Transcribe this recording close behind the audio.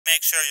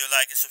make sure you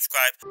like and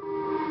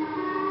subscribe.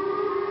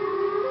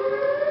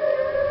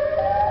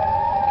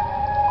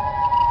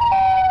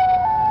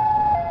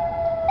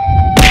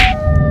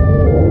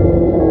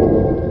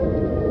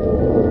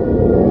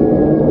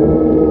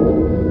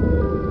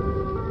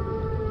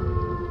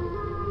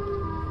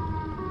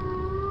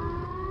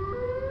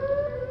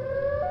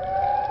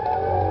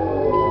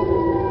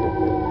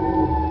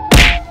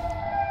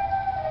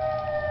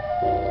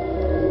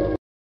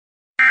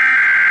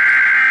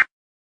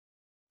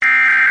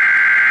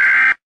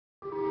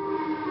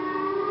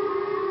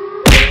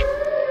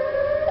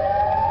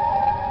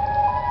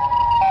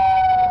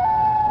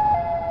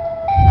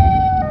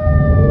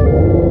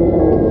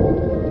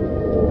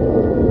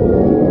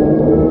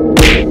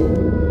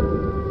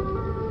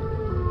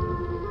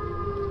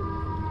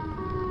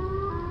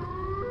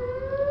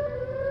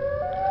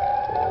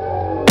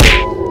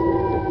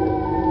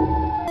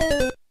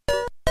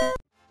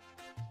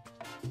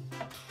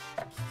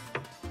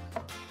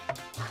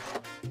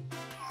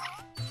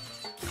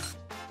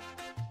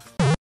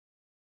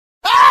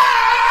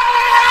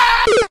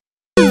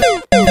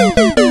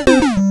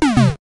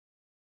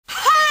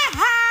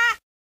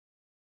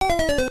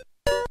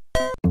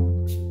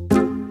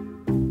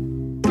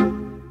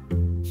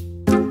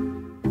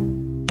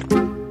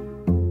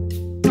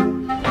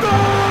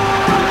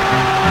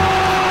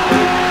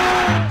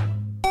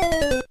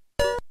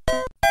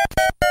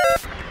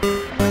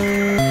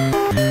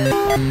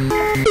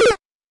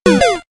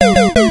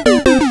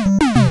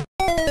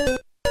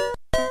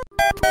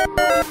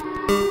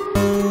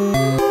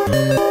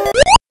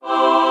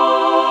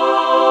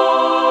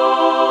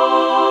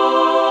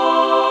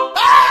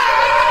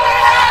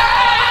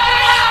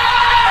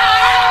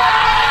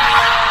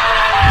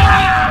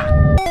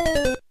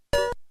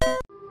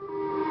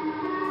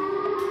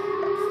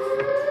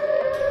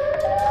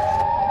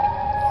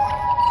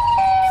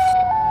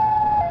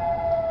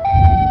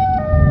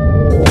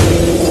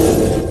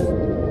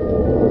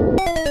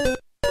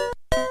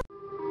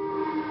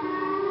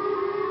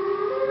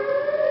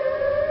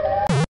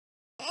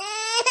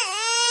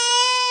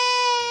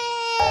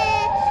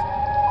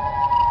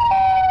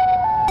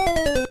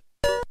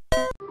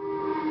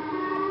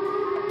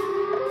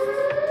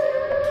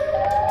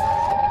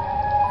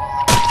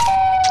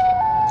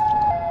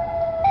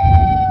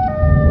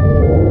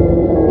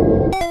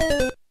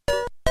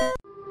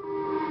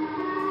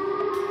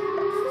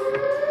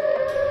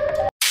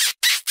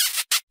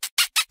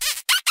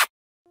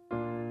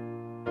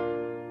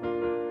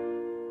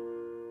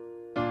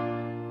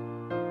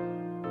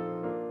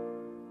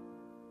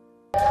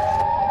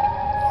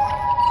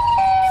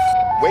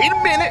 Wait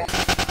a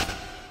minute.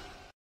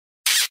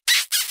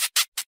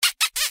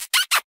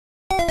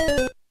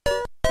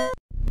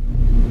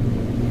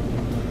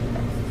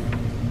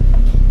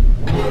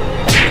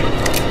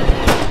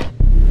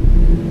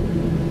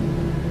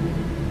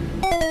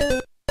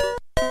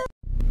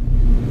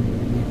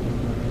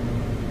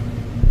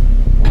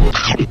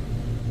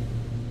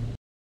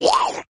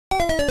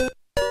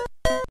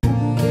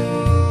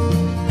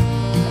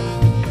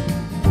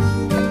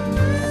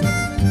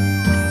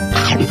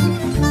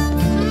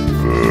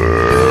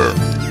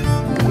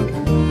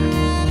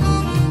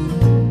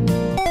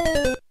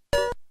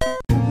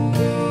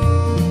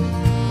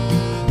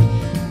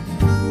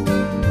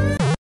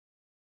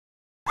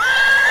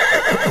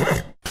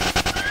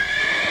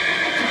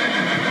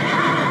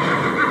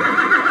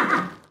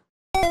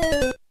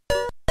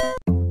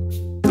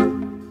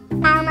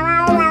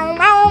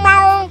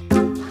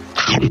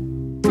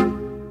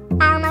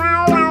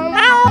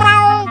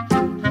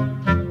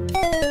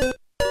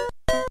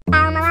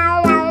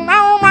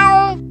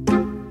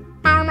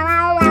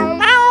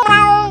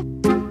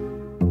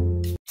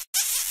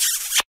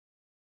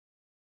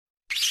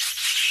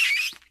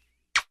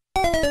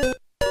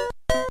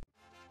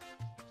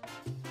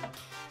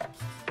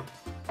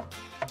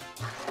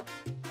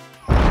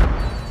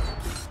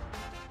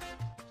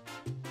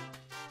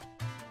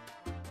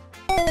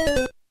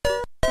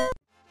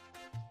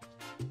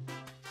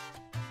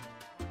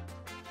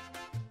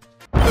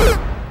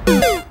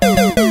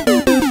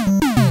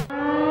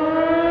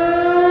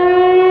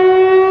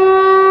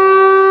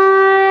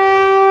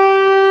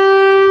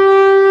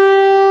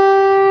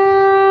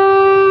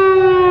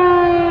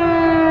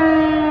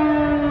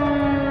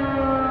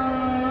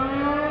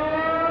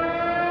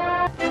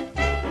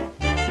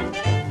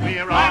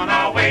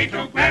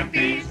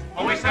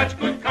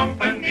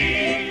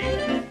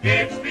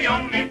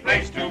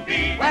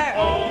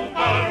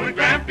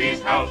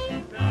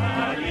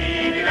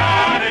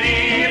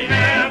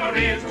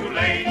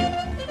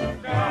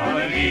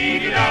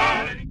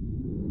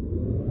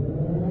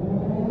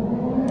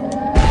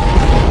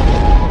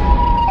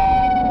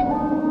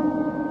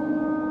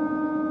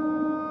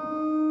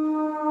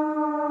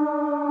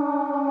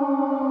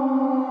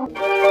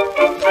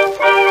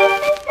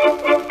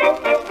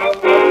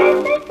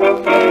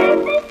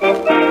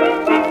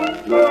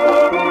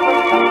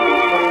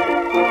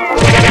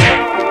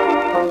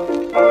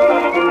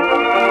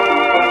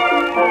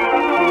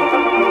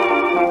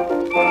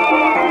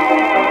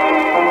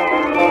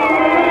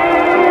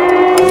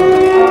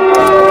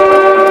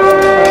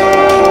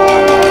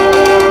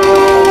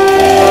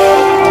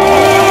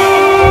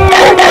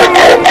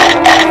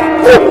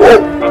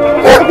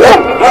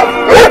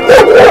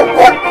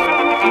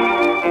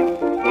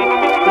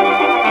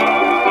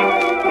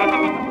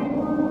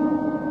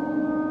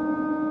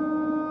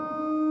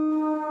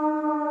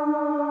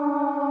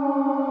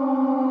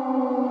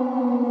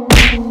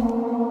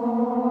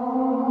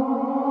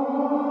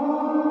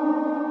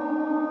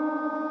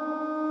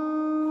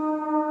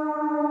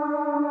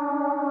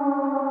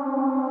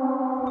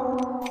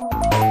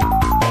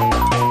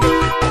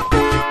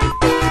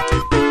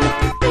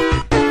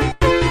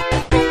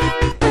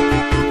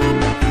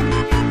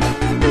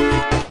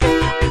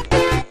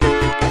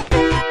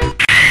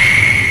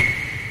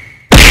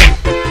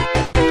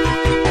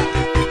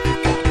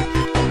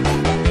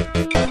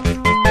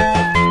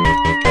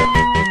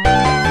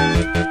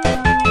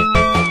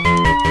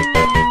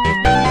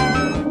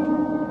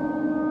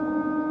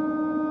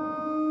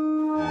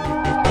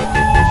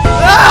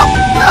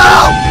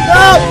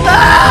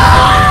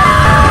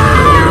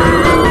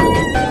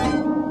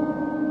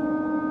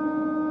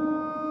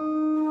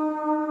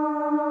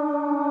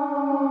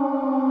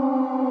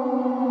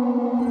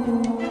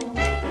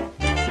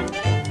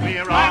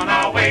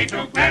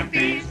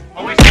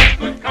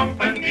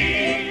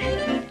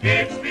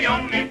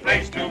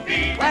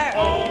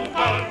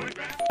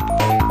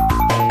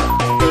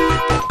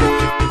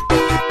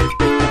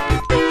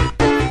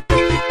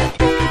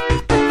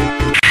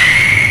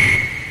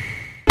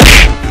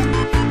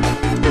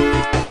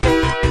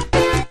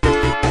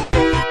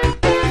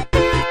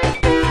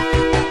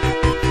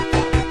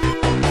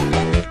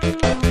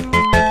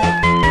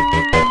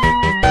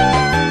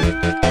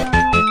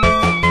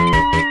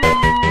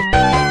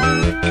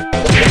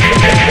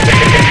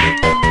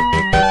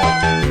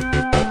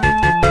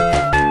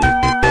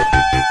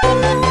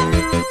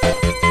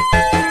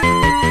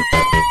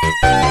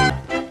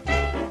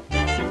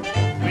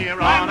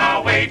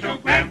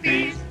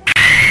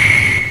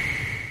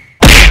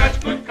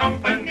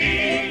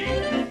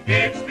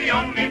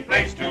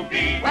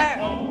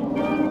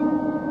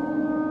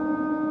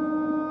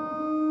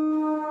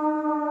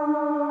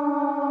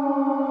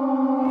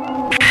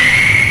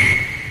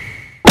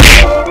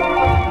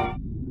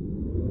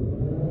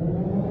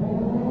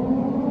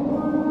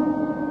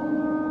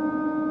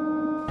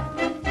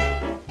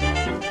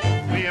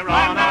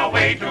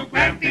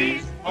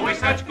 Always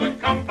such good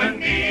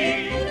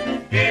company.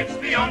 It's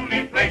the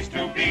only place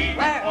to be.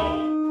 Where?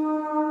 Oh.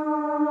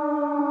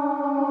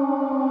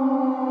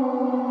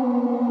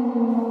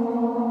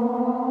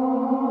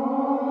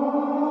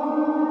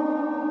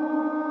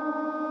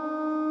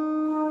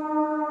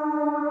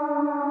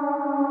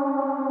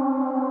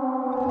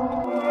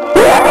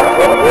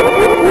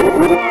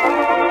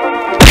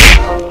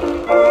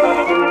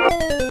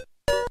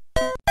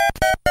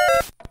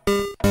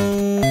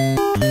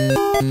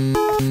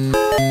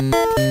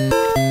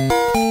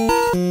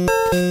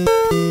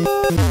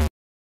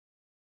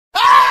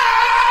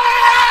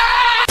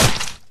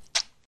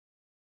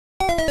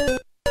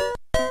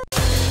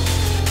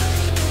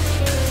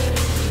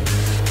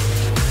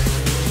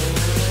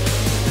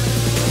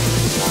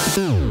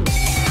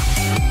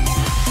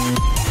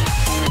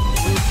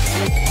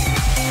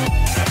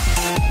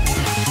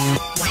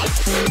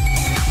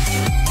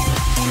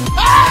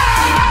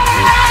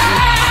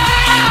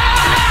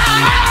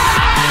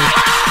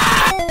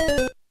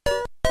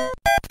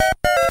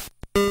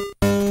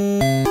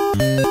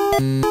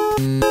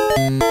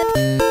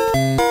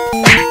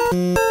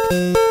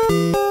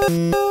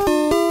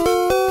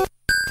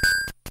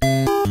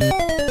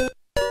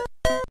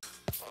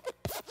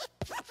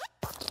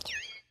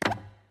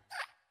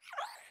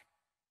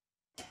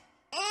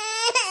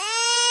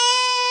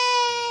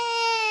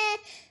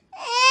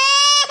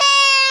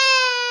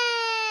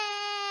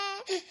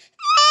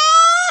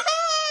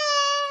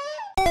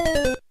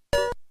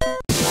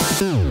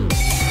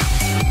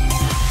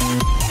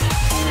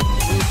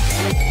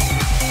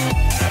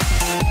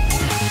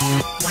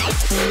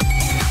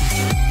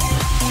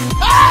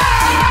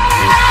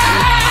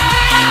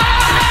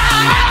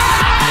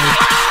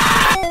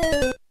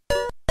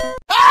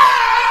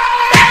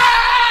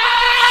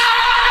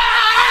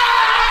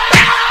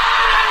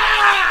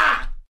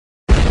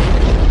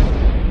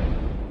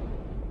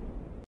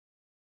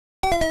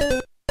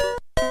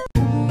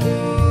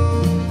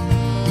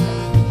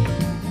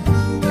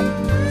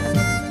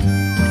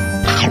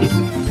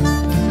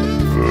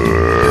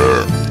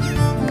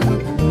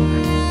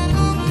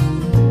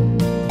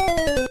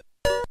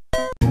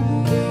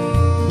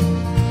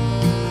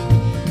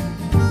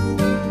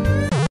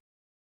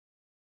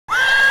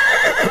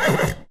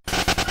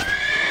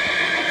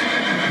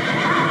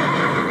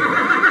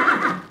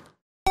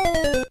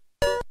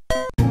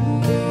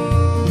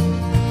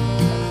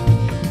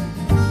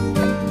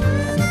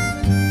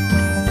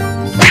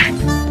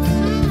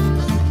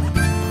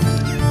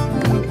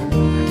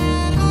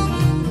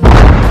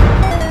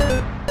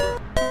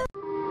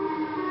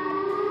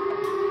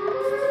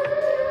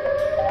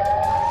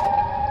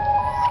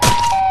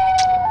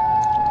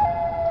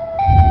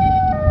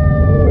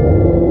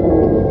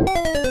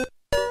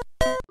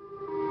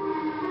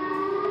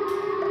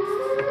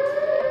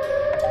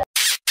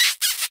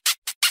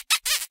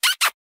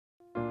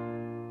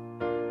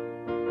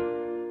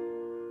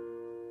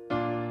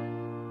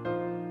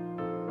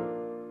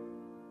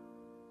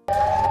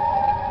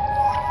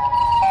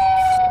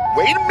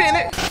 Wait a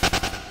minute.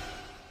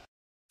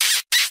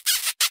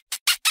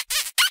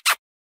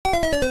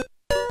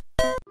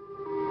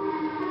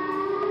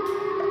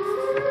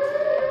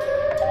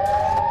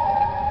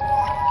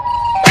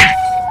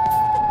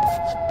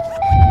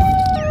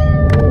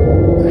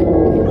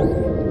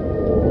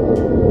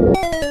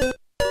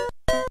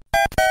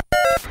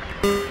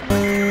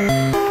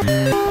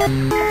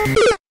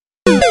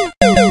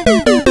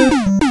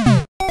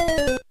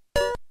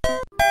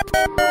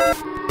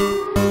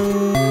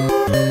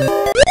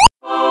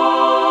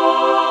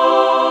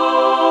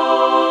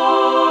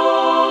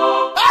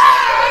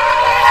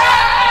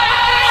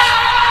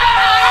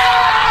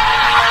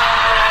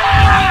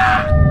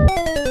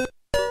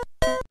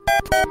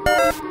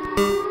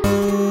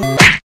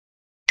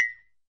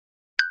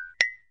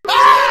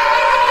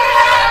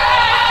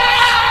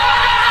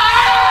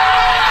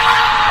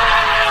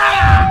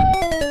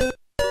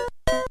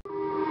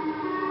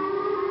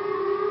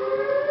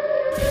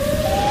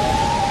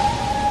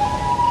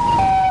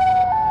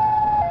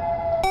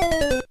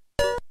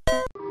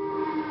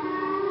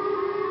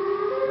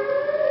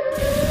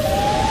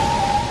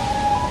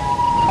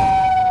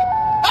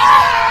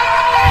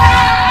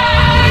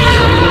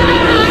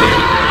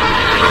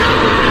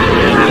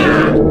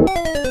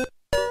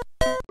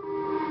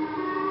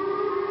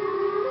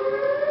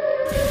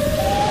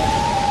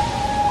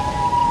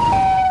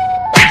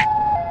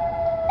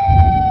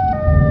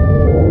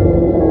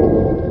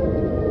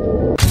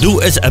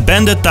 Is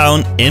abandoned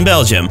town in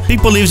Belgium.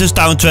 People leave this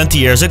town 20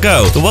 years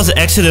ago. There was an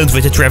accident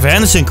with the Trevor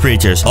Henderson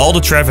creatures. All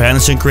the Trevor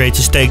Henderson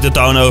creatures take the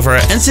town over,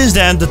 and since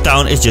then the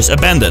town is just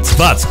abandoned.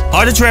 But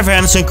are the Trevor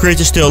Henderson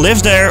creatures still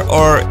live there,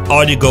 or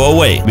are they go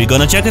away? We're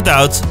gonna check it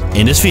out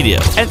in this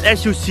video. And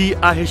as you see,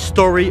 a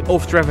history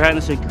of Trevor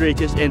Henderson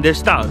creatures in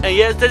this town. And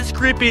yes, that is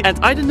creepy, and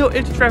I don't know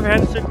if the Trevor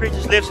Henderson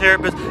creatures lives here,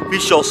 but we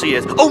shall see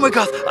it. Oh my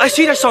god, I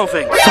see there's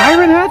something.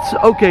 Siren heads?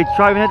 Okay,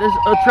 Siren head is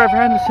Trevor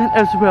Henderson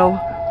as well.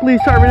 Please,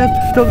 Siren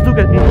head, don't look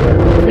at me.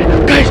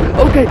 Guys,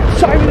 okay,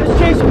 Siren is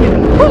chasing me.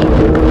 Oh,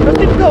 let's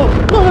keep going.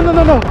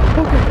 No.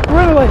 Okay,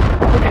 run away.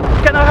 Okay,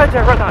 can I hide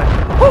there right now?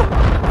 Oh,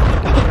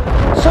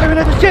 Siren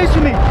Head is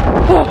chasing me!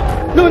 Oh,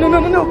 no, no, no,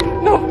 no, no,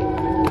 no!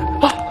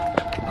 Oh,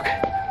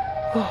 okay.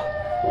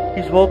 Oh,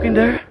 he's walking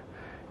there.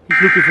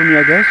 He's looking for me,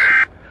 I guess.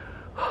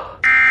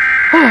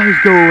 Oh, he's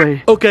go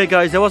away. Okay,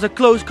 guys, that was a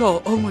close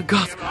call. Oh my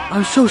god,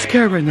 I'm so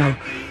scared right now.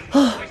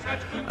 Oh,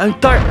 I'm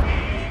tired.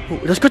 Oh,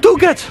 that's Cartoon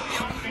Cat.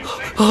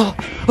 Oh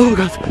my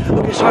god.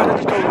 Okay, Siren Head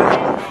is going away.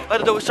 I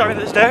don't know if Siren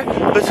Head is there,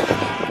 but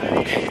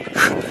okay.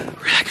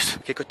 Relax.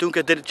 Okay, Cartoon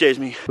Cat didn't chase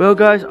me. Well,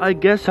 guys, I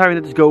guess Siren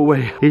Head is go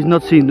away. He's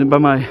not seen by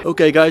my.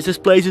 Okay, guys, this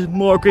place is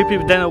more creepy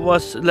than it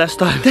was last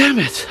time. Damn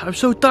it, I'm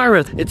so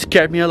tired. It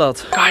scared me a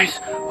lot. Guys,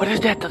 what is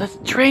that? That's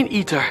a train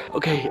eater.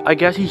 Okay, I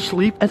guess he's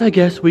asleep, and I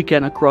guess we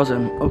cannot cross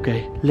him.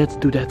 Okay, let's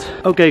do that.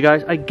 Okay,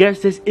 guys, I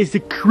guess this is the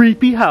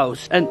creepy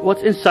house. And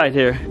what's inside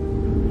here?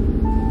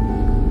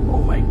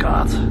 Oh my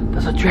god,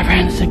 that's a Trevor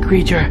Henderson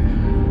creature.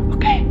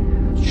 Okay,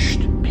 shh,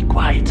 be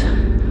quiet.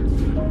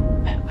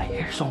 I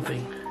hear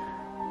something.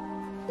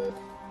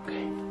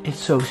 Okay, it's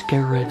so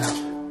scary right now.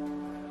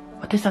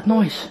 What is that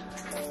noise?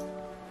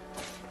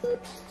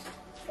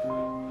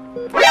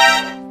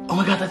 Oh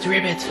my god, that's a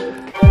rabbit.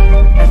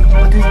 And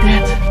what is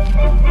that?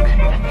 Okay,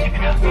 let's check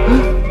it out.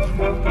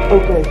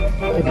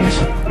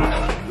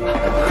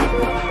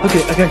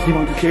 Okay, I guess he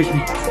wants to chase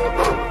me.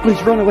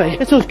 Please run away.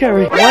 It's so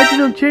scary. Why did you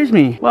don't chase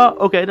me? Well,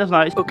 okay, that's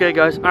nice. Okay,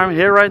 guys, I'm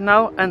here right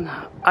now and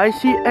I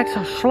see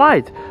Exo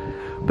slide.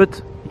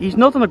 But he's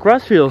not on the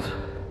grass field.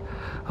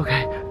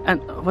 Okay,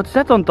 and what's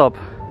that on top?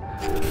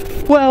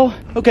 Well,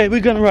 okay, we're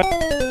gonna run.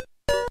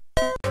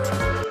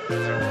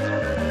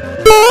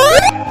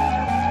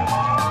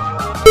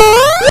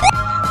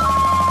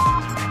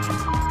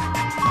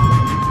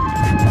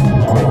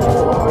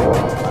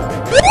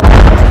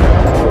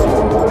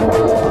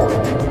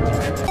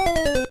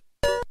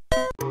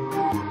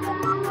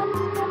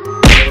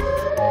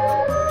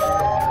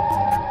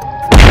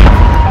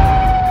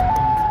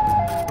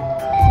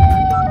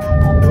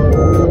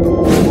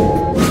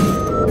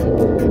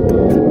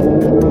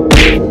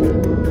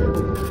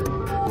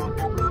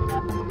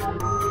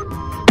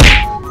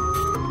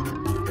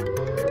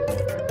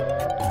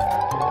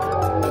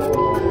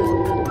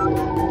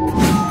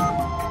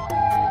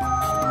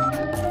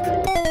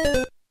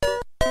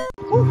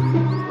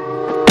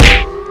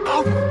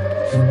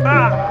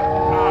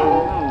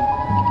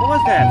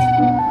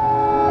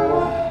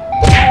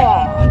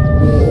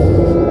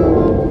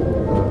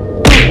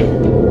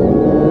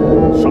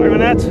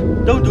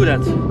 Don't do that.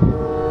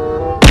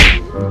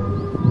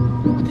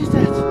 What is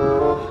that?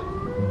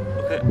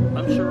 Okay,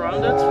 I'm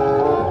surrounded.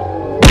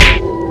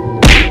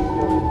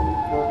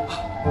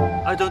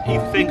 I don't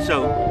even think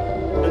so.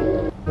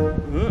 Oh,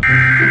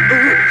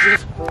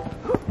 shit.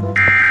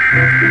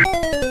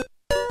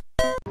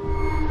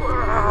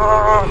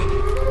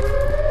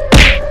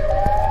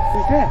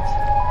 Who's that?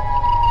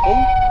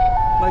 Oh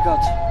my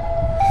god.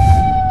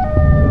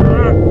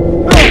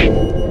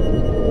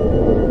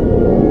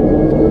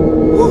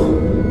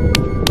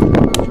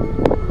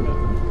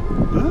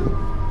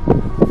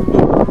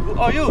 Who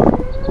are you?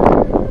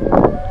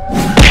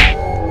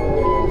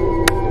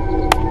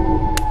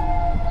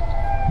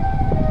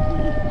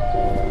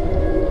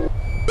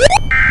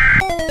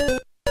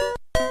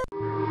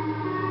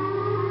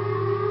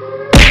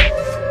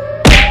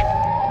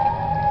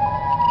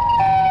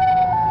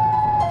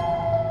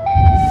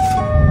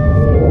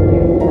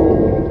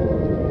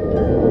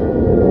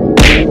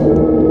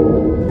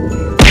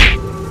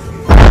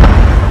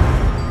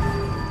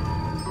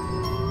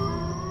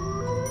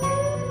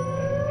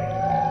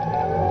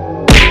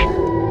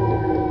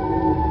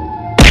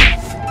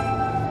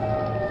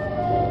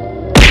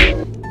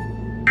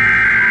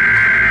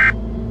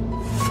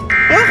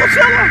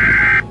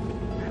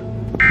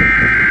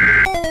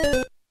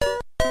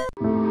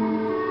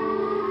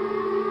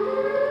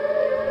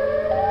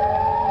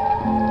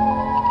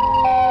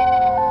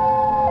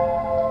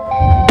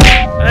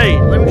 Hey,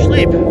 let me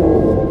sleep.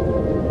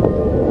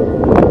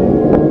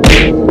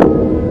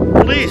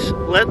 Please,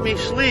 let me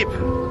sleep.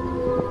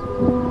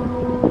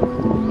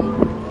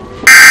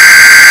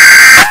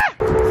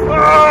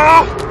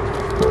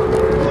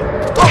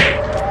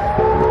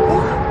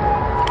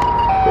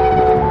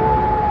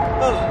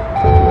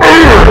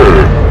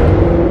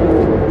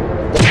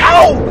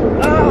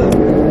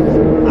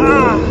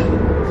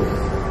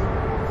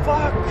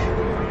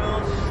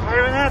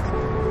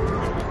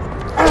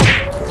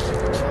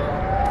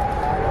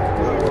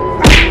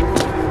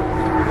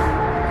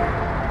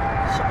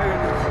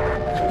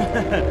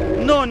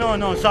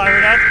 No,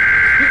 Siren.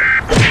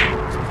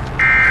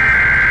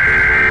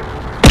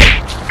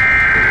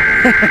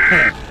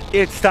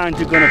 It's time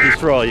to gonna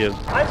destroy you.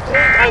 I think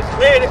I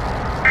cleared it.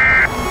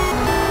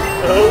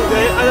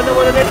 Okay, I don't know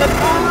what it is.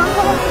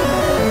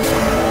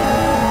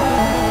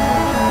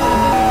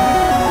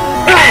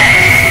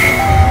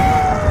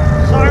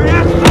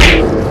 Siren.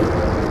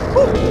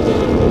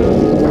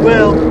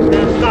 Well,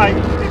 it's time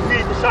to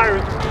defeat the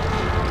Siren.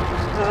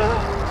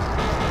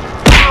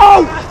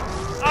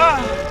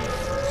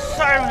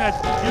 Siren Head,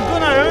 you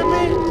gonna hurt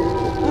me?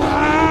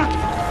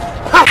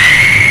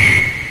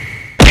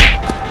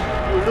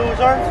 You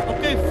loser.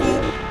 Okay, fool,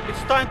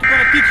 it's time to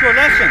gonna teach you a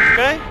lesson,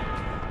 okay?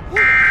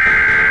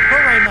 Go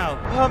right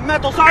now.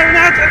 Metal siren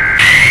head.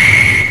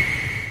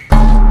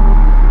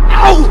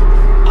 Ow!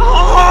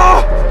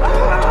 Oh!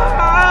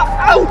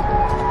 Ow!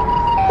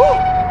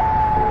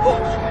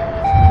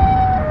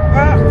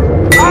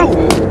 Ow!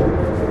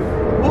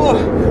 Oh.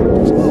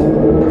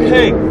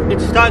 Okay,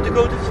 it's time to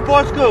go to the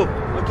sports school.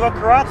 Or to a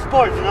karate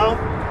sport, you know?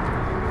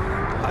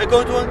 I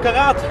go to a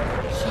karate.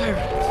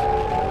 Siren.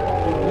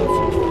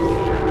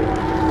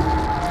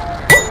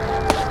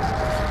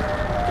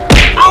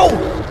 Ow!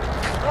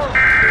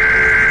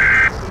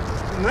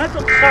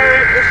 Metal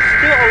siren is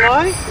still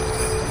alive?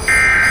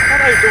 What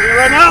are you doing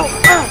right now?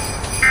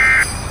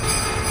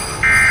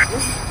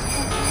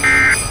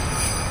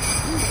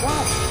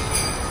 Wow,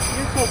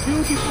 you're so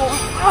beautiful.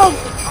 Ow!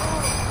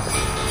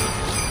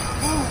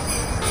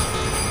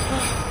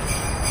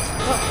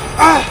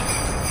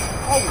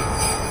 Oh!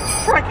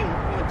 Cracking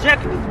my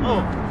jacket.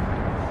 Oh!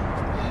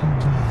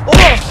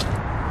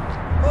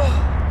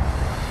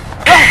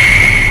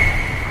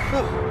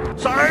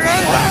 Sorry!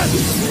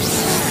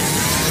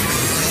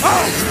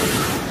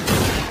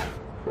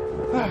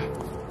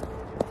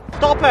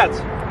 Stop it!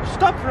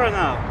 Stop right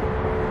now!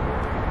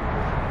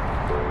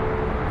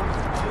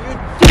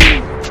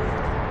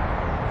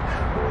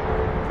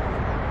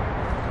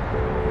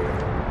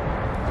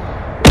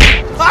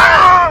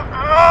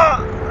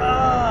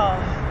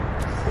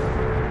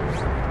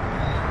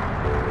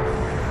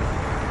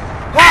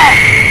 What are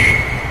you doing?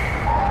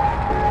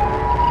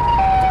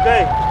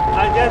 Okay,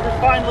 I guess it's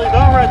finally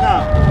done right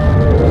now.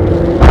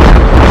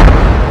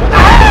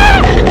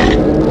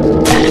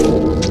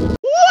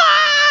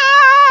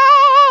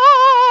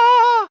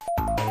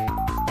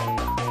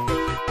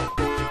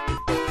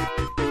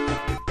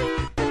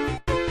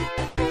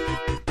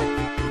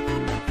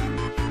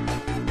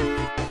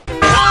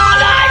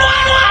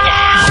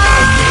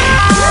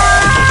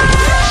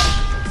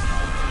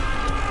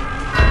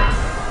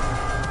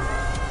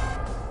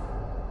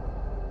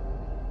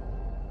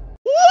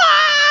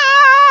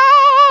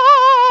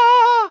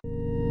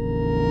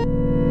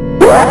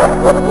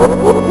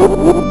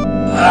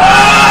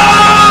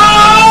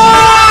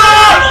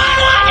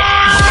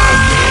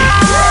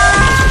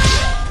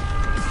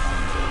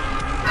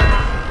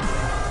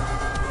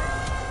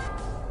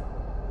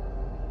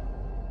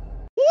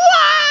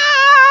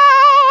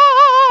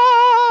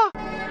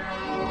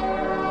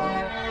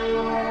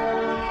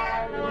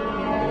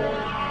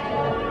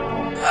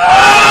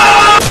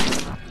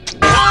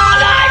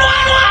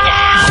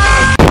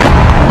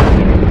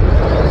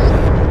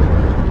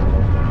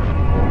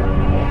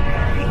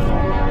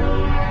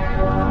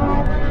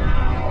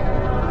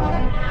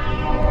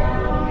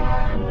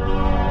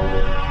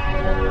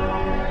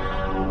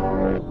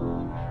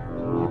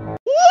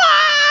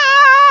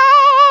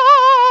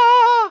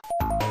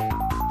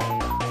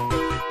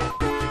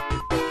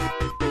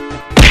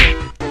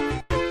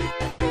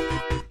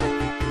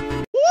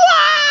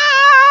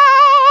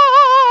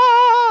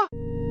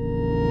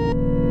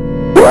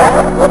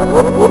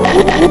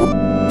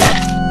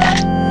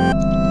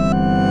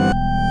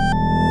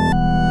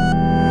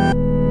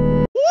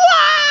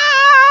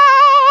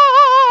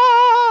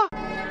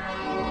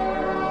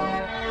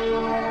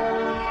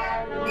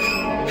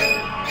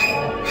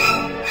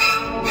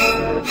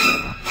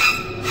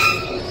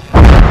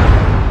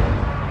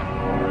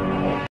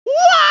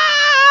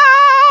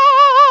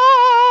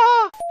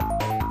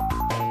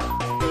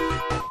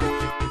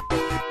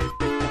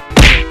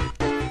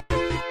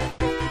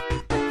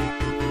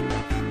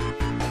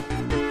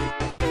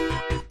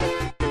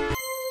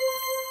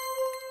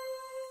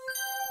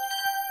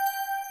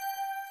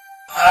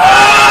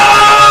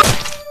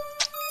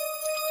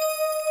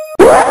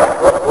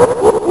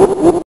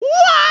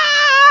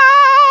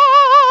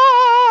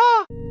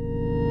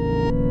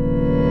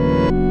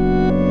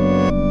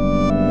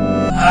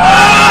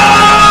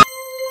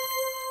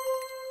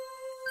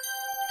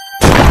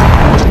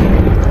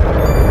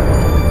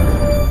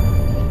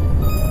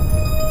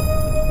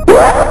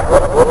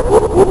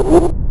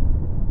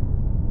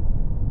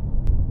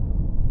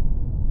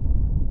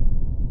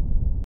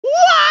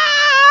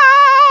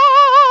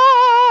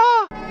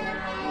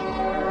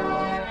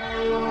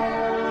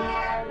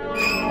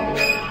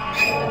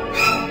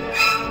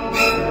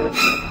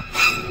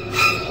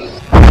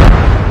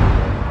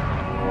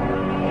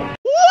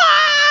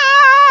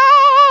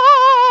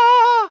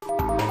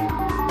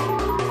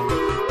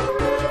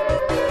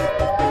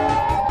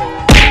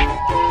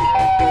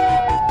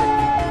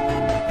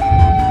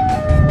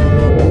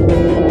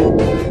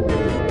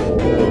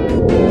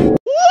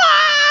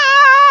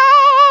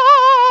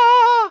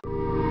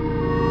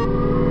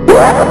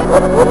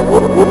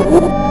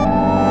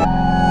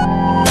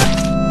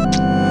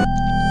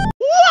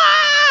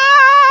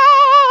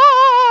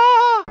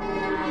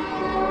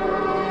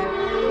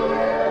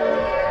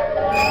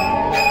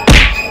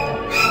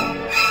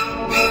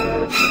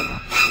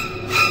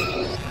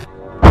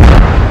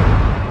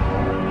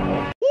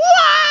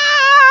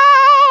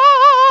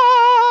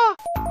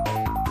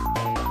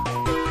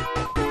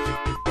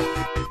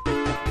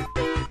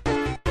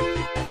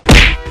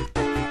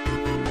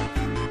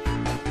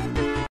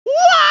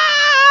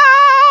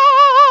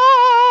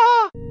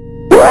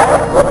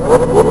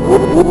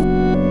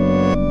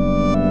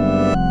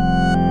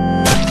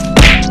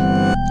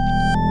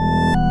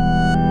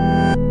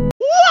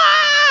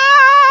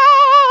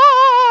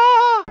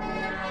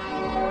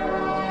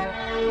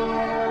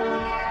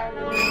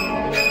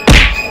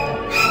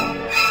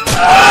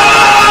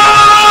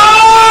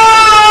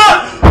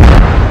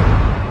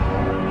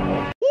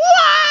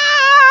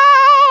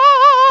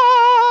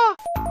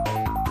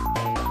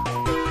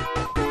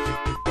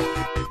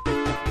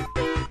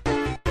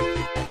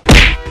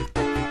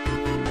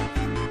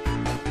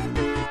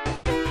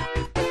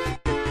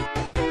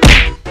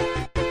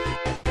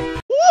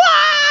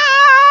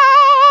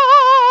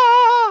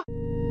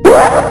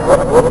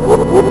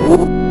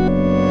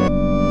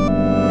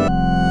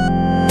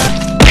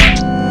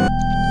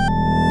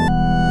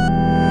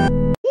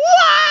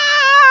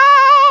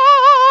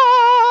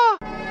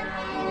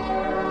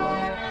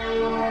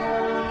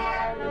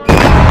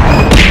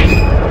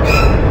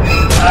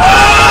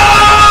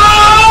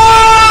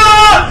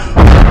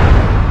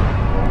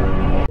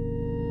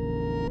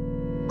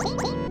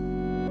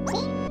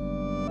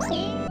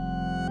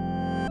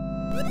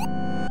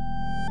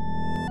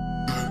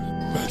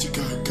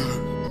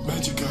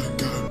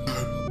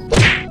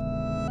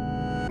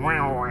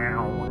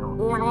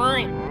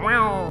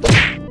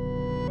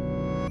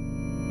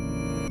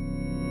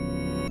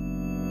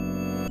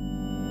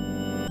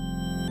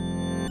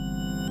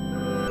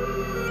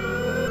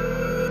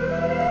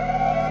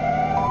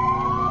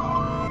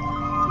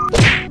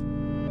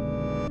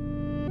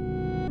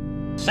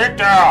 Sit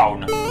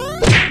down! We're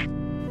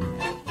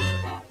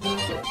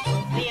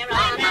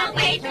on our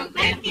way to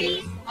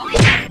Memphis.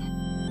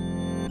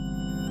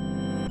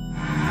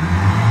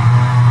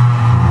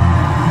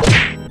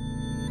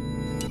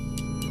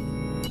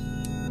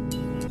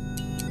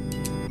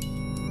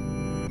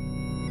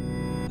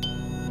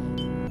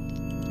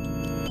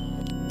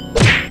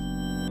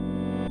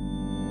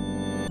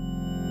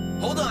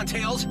 Hold on,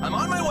 Tails. I'm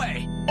on my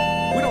way.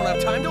 We don't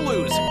have time to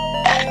lose.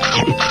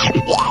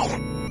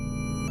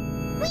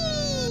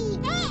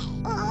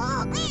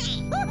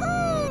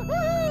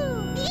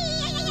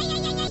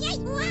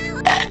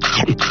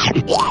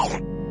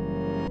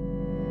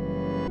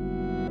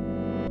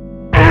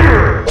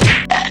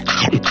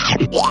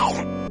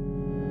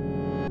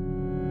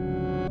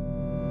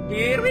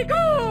 Here we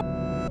go!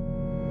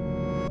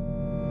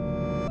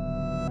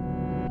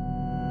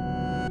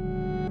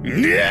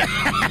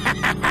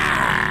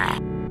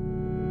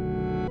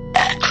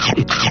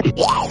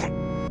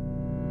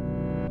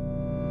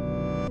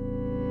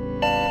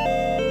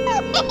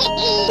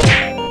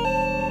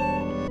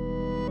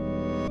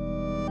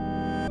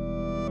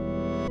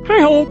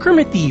 Hi-ho,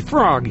 Kermit the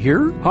Frog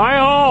here.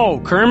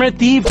 Hi-ho, Kermit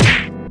the...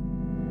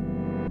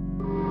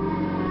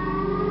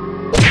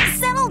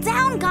 Settle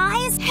down,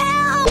 guys!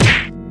 Help!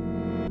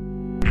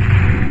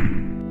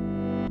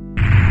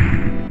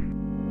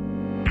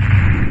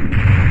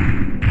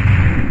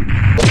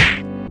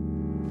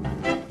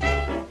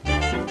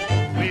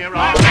 We're on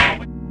our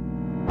way.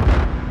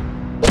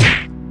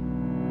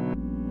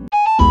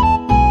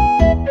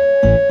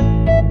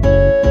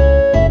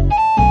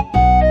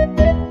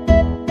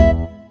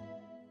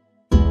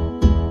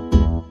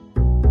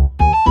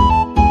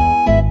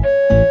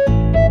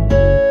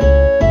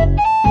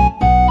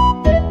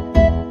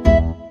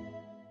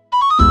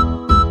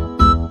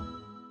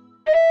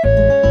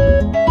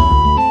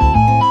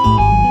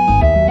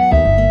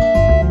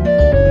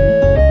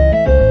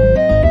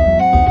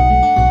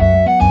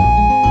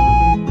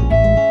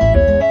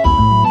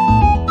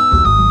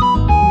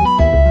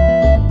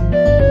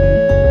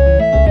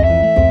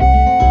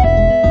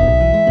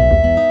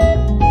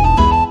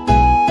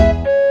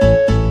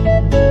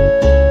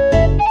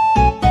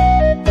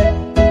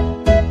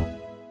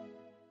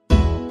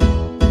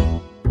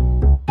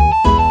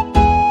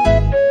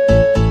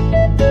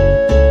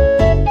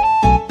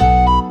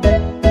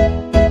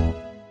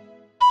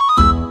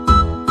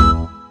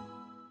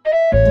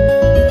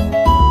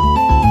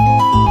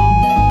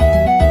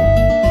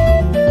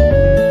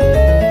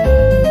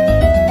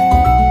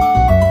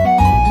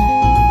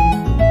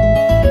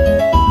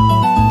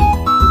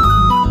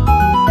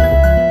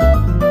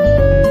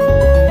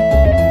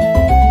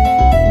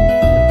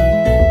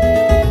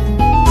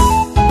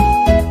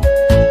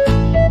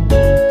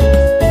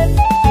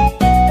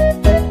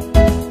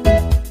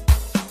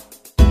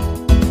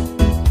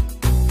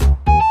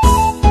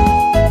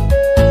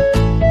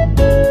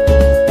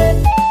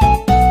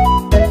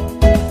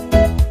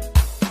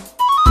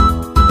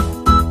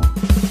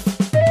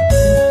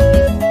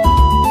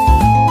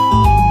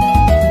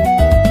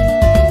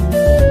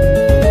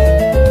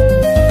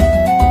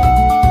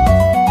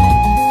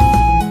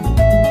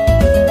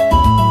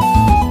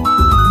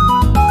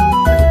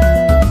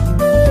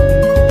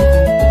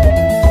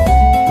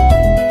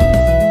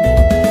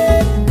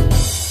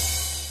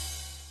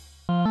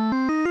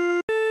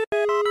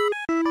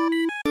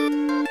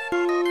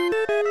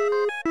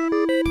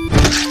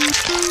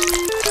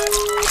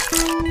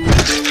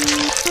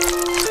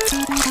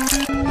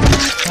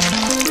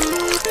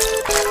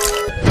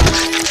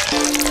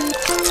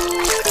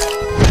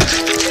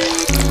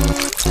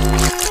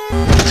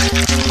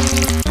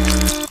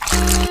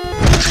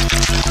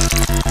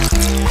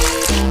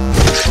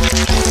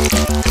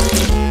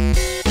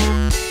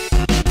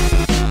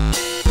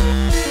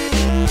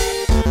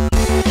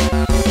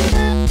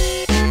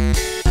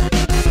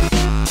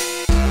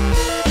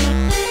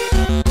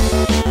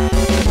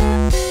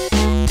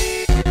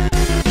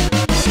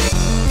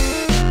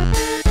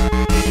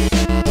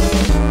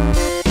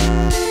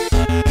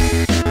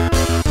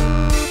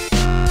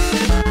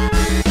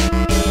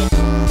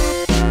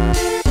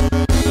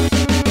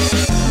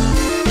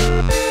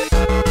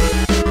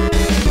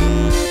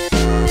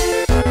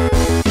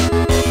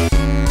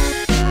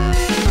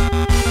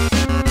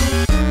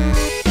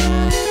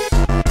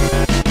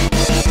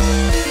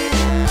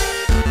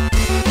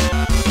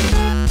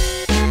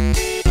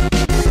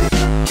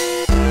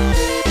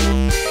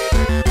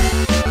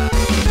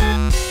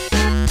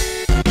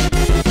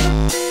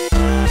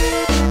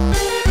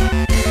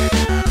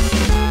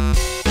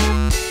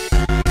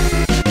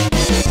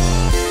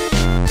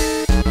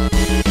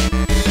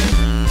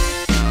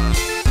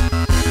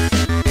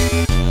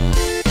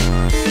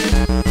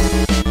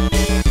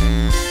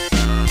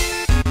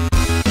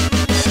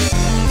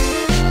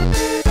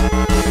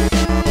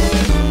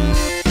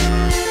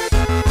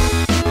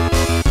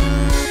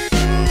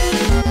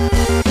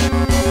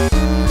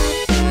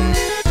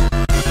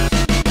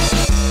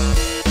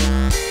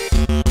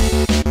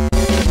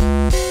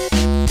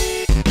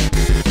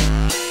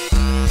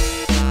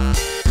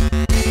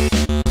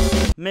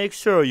 make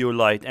sure you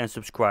liked and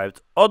subscribed.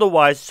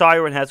 Otherwise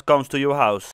Siren Head comes to your house.